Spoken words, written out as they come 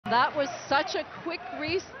That was such a quick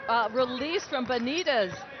release from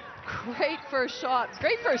Benitez. Great first shot,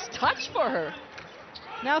 great first touch for her.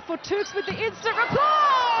 Now for Tukes with the instant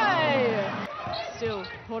reply! Still,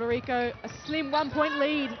 Puerto Rico a slim 1-point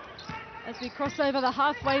lead as we cross over the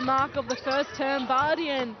halfway mark of the first term.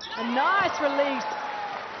 Bardian, a nice release.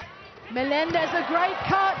 Melendez, a great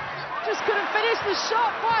cut, just couldn't finish the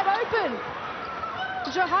shot, wide open.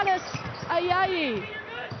 Johannes, Ayayi,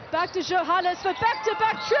 back to Johannes for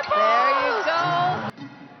back-to-back triples! There you go!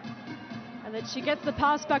 And then she gets the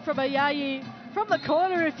pass back from Ayayi, from the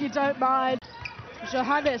corner if you don't mind.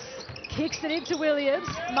 Johannes kicks it into Williams,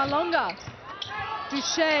 Malonga.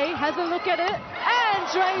 Duche has a look at it and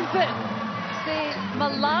drains it. See,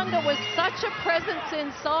 Malonga was such a presence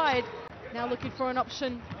inside. Now looking for an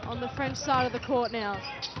option on the French side of the court now.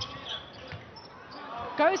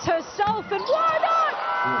 Goes herself and why not?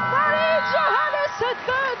 Marie Johannes, her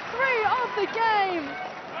third 3 of the game.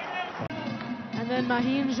 And then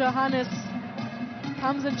Mahine Johannes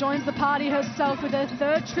comes and joins the party herself with her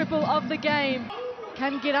third triple of the game.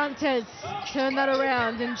 Can Girantes turn that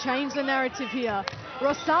around and change the narrative here?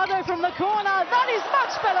 Rosado from the corner, that is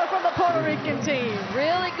much better from the Puerto Rican team.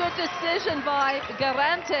 Really good decision by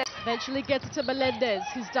Girantes. Eventually gets to Melendez,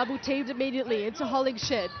 who's double teamed immediately into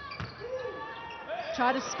Hollingshed.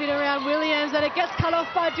 Try to spin around Williams and it gets cut off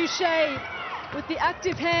by Duche with the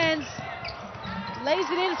active hands. Lays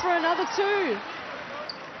it in for another 2.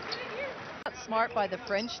 Smart by the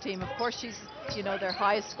French team. Of course, she's, you know, their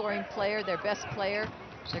highest scoring player, their best player.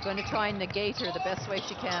 They're going to try and negate her the best way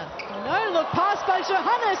she can. No look pass by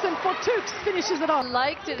Johannes and Tukes finishes it off. I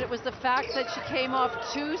liked it. It was the fact that she came off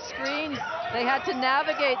 2 screens. They had to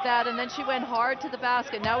navigate that and then she went hard to the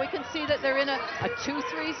basket. Now we can see that they're in a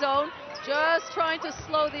 2-3 zone, just trying to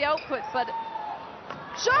slow the output, but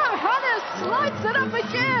Johannes lights it up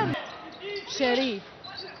again. Sherry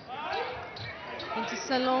into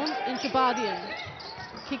Salon, into Bardian.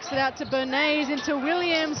 Kicks it out to Bernays, into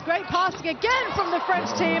Williams. Great passing again from the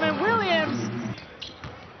French team, and Williams.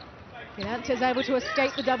 Girantes able to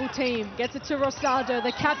escape the double team. Gets it to Rosado,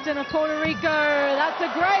 the captain of Puerto Rico. That's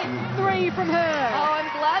a great 3 from her. Oh,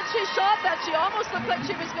 I'm glad she shot that. She almost looked like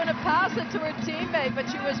she was going to pass it to her teammate, but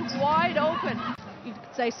she was wide open. You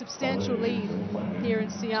could say substantial lead here in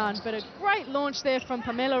Xi'an, but a great launch there from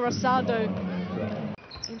Pamela Rosado.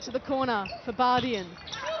 Into the corner for Bardian.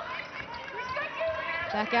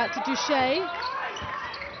 Back out to Duche.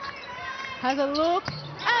 Has a look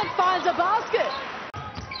and finds a basket.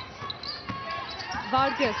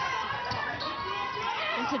 Vargas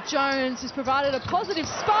into Jones, who's provided a positive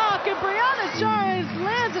spark, and Brianna Jones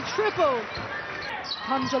lands a triple.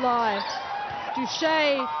 Come July,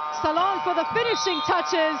 Duche, Salon for the finishing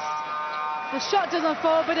touches. The shot doesn't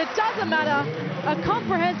fall, but it doesn't matter. A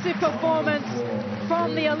comprehensive performance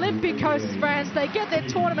from the Olympic Coast France. They get their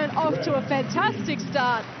tournament off to a fantastic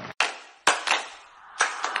start.